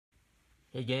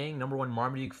Hey gang, number one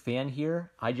Marmaduke fan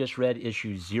here. I just read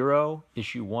issue 0,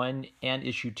 issue 1, and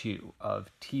issue 2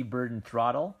 of T-Bird and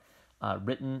Throttle,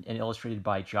 written and illustrated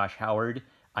by Josh Howard.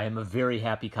 I am a very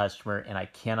happy customer, and I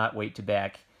cannot wait to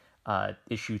back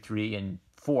issue 3 and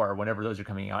 4 whenever those are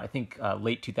coming out. I think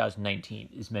late 2019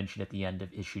 is mentioned at the end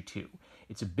of issue 2.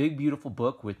 It's a big, beautiful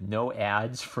book with no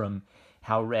ads from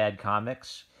How Rad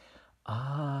Comics.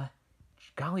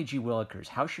 Golly gee willikers,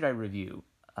 how should I review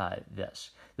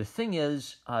this? The thing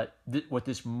is, what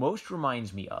this most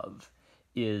reminds me of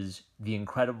is The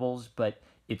Incredibles, but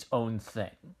its own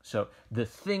thing. So the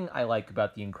thing I like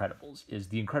about The Incredibles is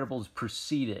The Incredibles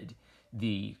preceded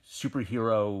the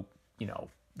superhero,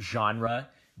 genre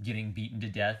getting beaten to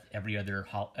death every other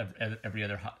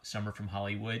summer from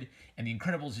Hollywood, and The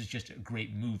Incredibles is just a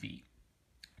great movie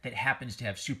that happens to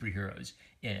have superheroes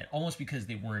in it, almost because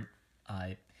they were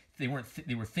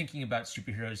thinking about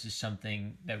superheroes as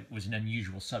something that was an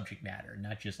unusual subject matter,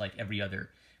 not just like every other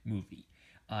movie.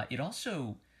 It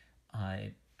also,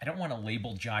 I don't want to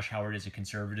label Josh Howard as a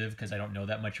conservative because I don't know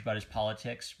that much about his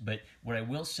politics, but what I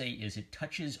will say is it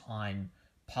touches on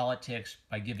politics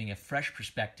by giving a fresh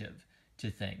perspective to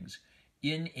things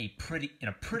in a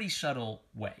pretty subtle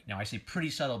way. Now I say pretty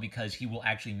subtle because he will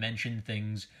actually mention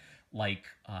things like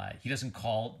he doesn't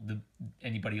call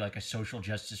anybody like a social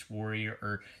justice warrior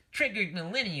or triggered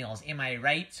millennials, am I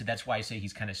right? So that's why I say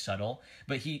he's kind of subtle.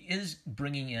 But he is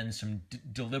bringing in some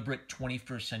deliberate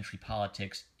 21st century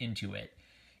politics into it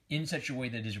in such a way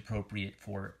that is appropriate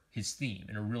for his theme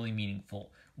in a really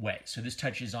meaningful way. So this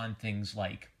touches on things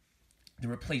like the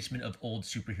replacement of old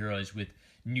superheroes with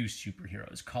new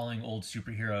superheroes, calling old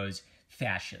superheroes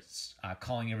fascists,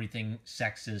 calling everything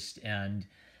sexist and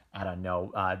I don't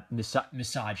know,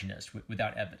 misogynist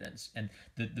without evidence. And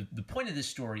the point of this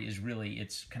story is really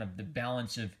it's kind of the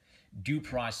balance of due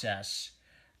process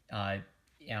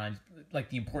and like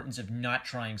the importance of not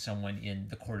trying someone in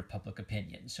the court of public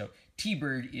opinion. So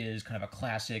T-Bird is kind of a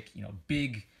classic,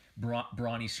 big,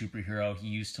 brawny superhero. He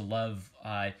used to love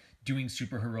doing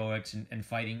superheroics and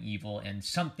fighting evil, and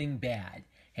something bad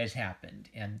has happened.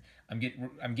 And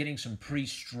I'm getting some pretty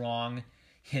strong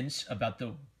hints about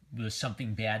the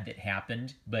something bad that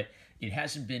happened, but it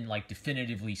hasn't been like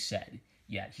definitively said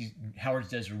yet. Howard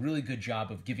does a really good job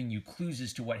of giving you clues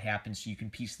as to what happened so you can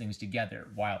piece things together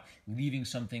while leaving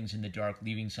some things in the dark,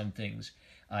 leaving some things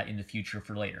in the future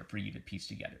for later for you to piece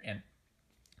together. And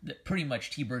pretty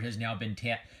much T-Bird has now been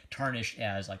tarnished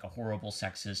as like a horrible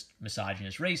sexist,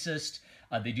 misogynist, racist.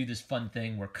 They do this fun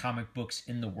thing where comic books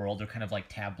in the world are kind of like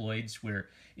tabloids, where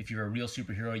if you're a real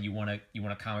superhero, you want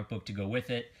a comic book to go with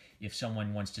it. If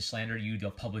someone wants to slander you,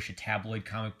 they'll publish a tabloid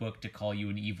comic book to call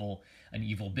you an evil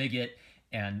bigot.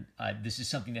 And this is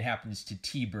something that happens to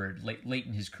T-Bird late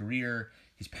in his career.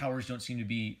 His powers don't seem to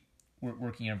be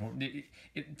working out.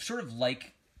 It's sort of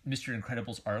like Mr.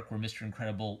 Incredible's arc, where Mr.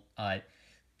 Incredible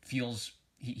feels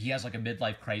he has like a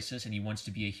midlife crisis and he wants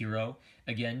to be a hero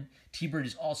again. T-Bird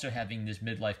is also having this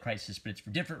midlife crisis, but it's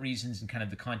for different reasons in kind of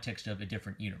the context of a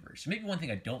different universe. So maybe one thing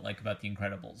I don't like about The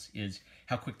Incredibles is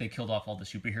how quick they killed off all the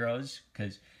superheroes,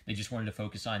 because they just wanted to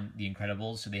focus on The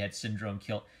Incredibles, so they had Syndrome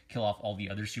kill off all the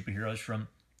other superheroes from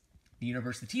the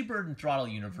universe. The T-Bird and Throttle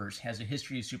universe has a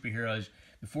history of superheroes.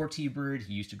 Before T-Bird,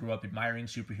 he used to grow up admiring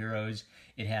superheroes.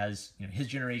 It has his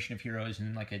generation of heroes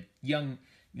and like a young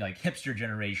hipster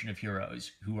generation of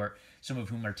heroes some of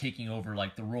whom are taking over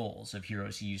like the roles of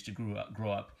heroes he used to grow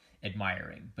up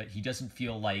admiring. But he doesn't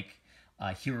feel like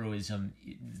heroism,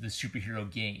 the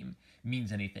superhero game,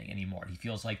 means anything anymore. He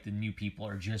feels like the new people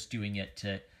are just doing it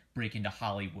to break into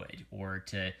Hollywood or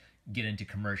to get into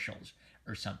commercials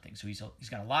or something. So he's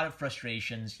got a lot of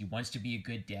frustrations. He wants to be a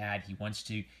good dad. He wants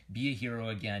to be a hero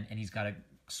again, and he's got to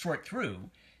sort through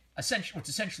what's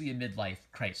essentially a midlife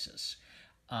crisis.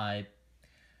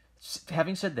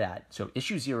 Having said that, so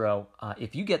issue 0,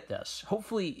 if you get this,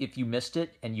 hopefully if you missed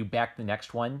it and you back the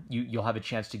next one, you'll have a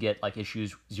chance to get like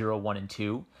issues 0, 1, and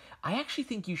 2. I actually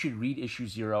think you should read issue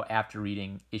 0 after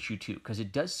reading issue 2, because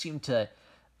it does seem to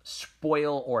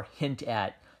spoil or hint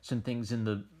at some things in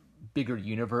the bigger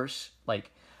universe. Like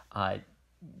there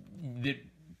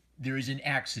is an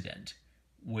accident,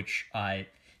 which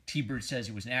T-Bird says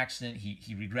it was an accident.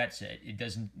 He regrets it. It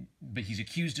doesn't, but he's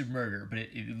accused of murder. But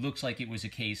it looks like it was a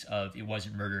case of it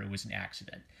wasn't murder. It was an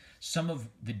accident. Some of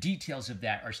the details of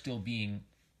that are still being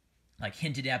like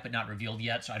hinted at, but not revealed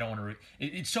yet. So I don't want to.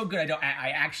 It's so good.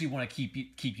 I actually want to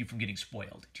keep you from getting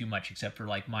spoiled too much, except for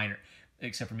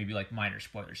maybe like minor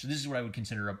spoilers. So this is what I would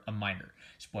consider a minor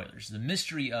spoilers. The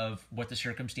mystery of what the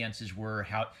circumstances were,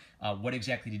 what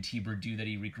exactly did T-Bird do that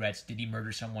he regrets? Did he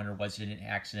murder someone or was it an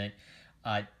accident?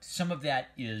 Some of that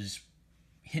is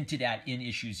hinted at in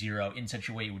issue 0 in such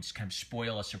a way it would just kind of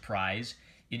spoil a surprise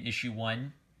in issue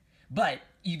 1. But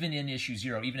even in issue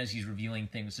 0, even as he's revealing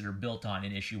things that are built on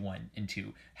in issue 1 and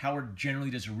 2, Howard generally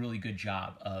does a really good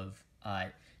job of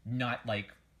not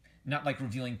like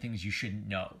revealing things you shouldn't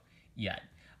know yet.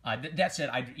 That said,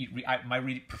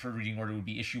 my preferred reading order would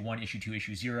be issue 1, issue 2,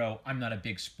 issue 0. I'm not a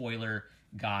big spoiler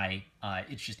guy.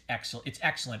 It's just excellent. It's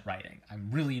excellent writing. I'm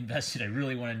really invested. I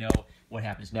really want to know what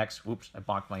happens next. Whoops, I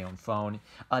bonked my own phone.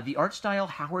 The art style,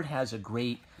 Howard has a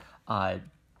great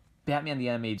Batman the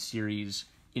Animated Series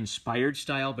inspired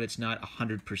style, but it's not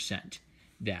 100%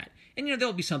 that. And,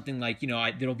 there'll be something like,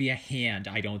 there'll be a hand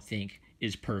I don't think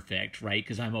is perfect, right?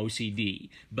 Because I'm OCD.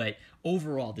 But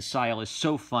overall, the style is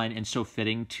so fun and so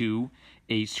fitting to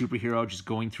a superhero just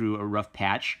going through a rough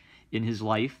patch in his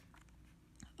life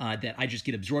that I just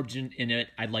get absorbed in it.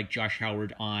 I'd like Josh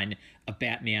Howard on a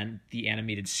Batman the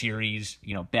Animated Series,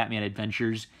 Batman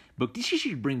Adventures book. He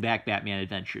should bring back Batman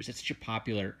Adventures. It's such a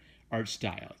popular art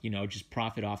style, just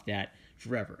profit off that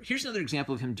forever. Here's another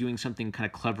example of him doing something kind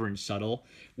of clever and subtle,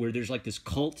 where there's like this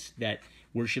cult that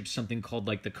worships something called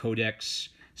like the Codex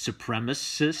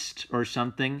Supremacist or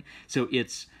something. So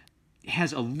it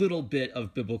has a little bit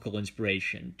of biblical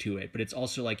inspiration to it, but it's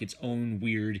also like its own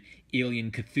weird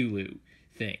alien Cthulhu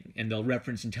thing. And they'll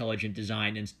reference intelligent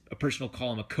design, and a person will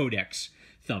call him a Codex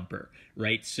thumper,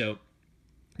 right? So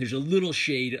there's a little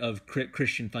shade of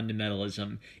Christian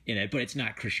fundamentalism in it, but it's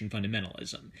not Christian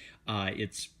fundamentalism.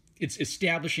 It's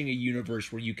establishing a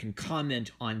universe where you can comment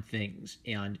on things.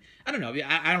 And I don't know,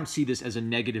 I don't see this as a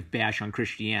negative bash on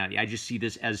Christianity. I just see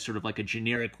this as sort of like a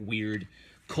generic weird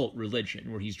cult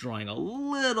religion where he's drawing a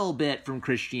little bit from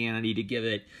Christianity to give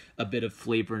it a bit of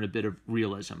flavor and a bit of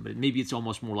realism. But maybe it's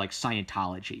almost more like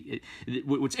Scientology.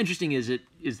 What's interesting is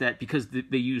that because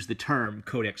they use the term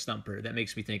Codex Thumper, that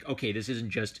makes me think, okay, this isn't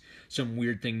just some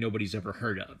weird thing nobody's ever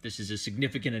heard of. This is a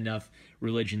significant enough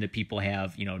religion that people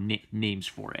have, names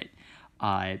for it.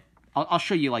 I'll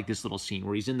show you like this little scene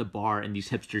where he's in the bar and these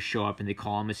hipsters show up and they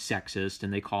call him a sexist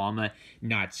and they call him a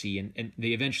Nazi and they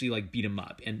eventually like beat him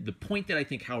up. And the point that I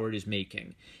think Howard is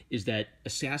making is that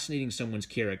assassinating someone's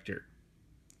character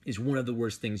is one of the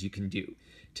worst things you can do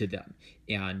to them.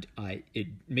 And it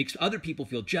makes other people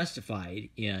feel justified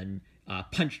in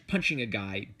punching a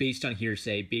guy based on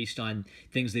hearsay, based on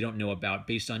things they don't know about,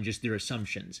 based on just their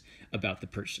assumptions about the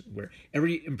person. Where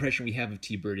every impression we have of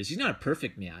T-Bird is he's not a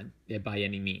perfect man by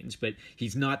any means, but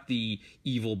he's not the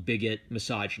evil bigot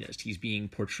misogynist he's being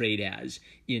portrayed as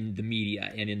in the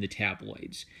media and in the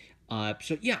tabloids.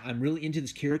 So yeah, I'm really into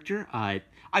this character. I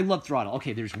love Throttle.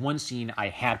 Okay, there's one scene I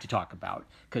have to talk about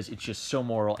because it's just so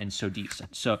moral and so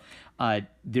decent. So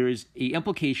there is a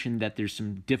implication that there's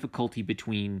some difficulty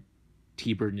between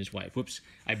T-Bird and his wife. Whoops.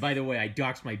 By the way, I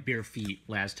doxed my bare feet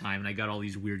last time and I got all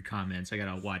these weird comments. I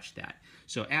gotta watch that.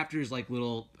 So after his like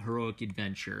little heroic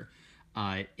adventure,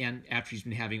 and after he's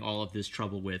been having all of this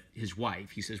trouble with his wife,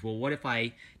 he says, well, what if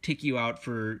I take you out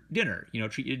for dinner,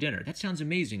 treat you to dinner? That sounds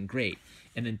amazing, great.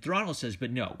 And then Throttle says, but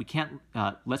no, we can't,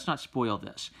 let's not spoil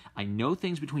this. I know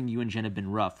things between you and Jen have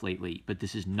been rough lately, but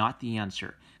this is not the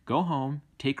answer. Go home,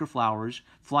 take her flowers,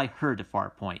 fly her to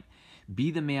Far Point. Be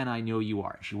the man I know you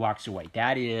are. She walks away.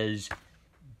 That is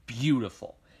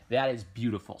beautiful. That is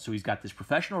beautiful. So he's got this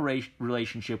professional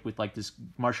relationship with like this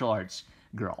martial arts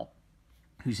girl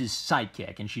who's his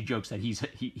sidekick, and she jokes that he's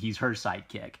her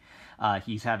sidekick.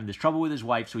 He's having this trouble with his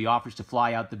wife, so he offers to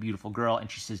fly out the beautiful girl,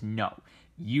 and she says, no,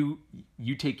 you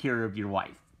take care of your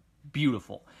wife.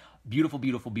 Beautiful. Beautiful,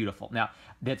 beautiful, beautiful. Now,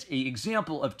 that's an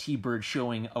example of T-Bird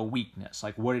showing a weakness.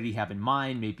 Like, what did he have in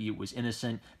mind? Maybe it was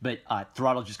innocent, but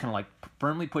Throttle just kind of like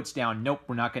firmly puts down, nope,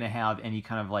 we're not going to have any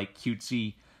kind of like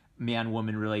cutesy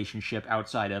man-woman relationship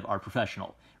outside of our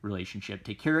professional relationship.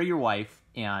 Take care of your wife,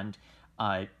 and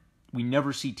we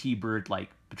never see T-Bird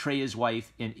like betray his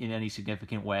wife in any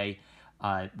significant way.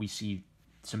 We see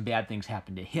some bad things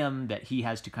happen to him that he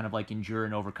has to kind of like endure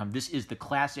and overcome. This is the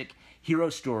classic hero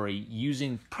story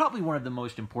using probably one of the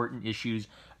most important issues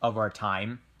of our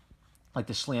time, like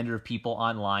the slander of people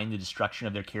online, the destruction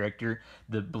of their character,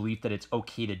 the belief that it's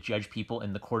okay to judge people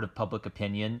in the court of public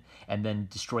opinion and then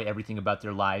destroy everything about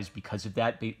their lives because of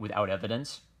that without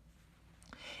evidence.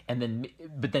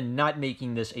 But then not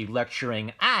making this a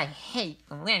lecturing, I hate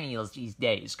millennials these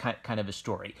days kind of a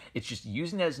story. It's just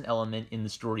using it as an element in the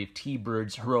story of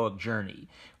T-Bird's heroic journey,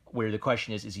 where the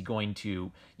question is he going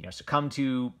to, succumb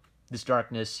to this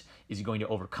darkness? Is he going to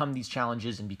overcome these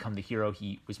challenges and become the hero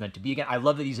he was meant to be again? I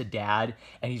love that he's a dad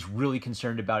and he's really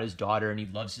concerned about his daughter and he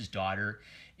loves his daughter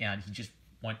and he just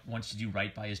wants to do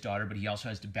right by his daughter, but he also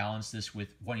has to balance this with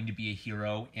wanting to be a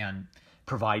hero and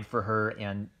provide for her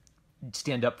and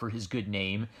stand up for his good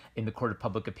name in the court of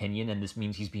public opinion, and this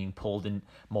means he's being pulled in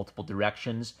multiple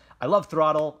directions. I love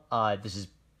Throttle. This is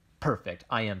perfect.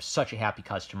 I am such a happy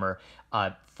customer.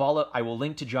 I will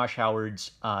link to Josh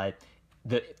Howard's.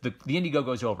 The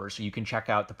Indiegogo's over, so you can check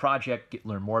out the project,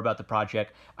 learn more about the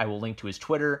project. I will link to his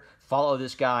Twitter. Follow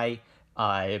this guy.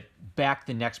 Back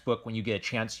the next book when you get a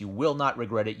chance. You will not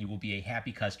regret it. You will be a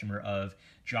happy customer of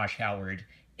Josh Howard.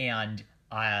 And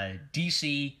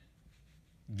DC,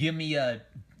 give me a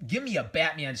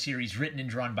Batman series written and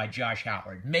drawn by Josh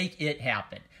Howard. Make it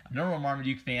happen. I'm number one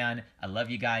Marmaduke fan. I love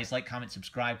you guys. Like, comment,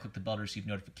 subscribe. Click the bell to receive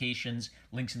notifications.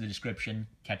 Links in the description.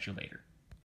 Catch you later.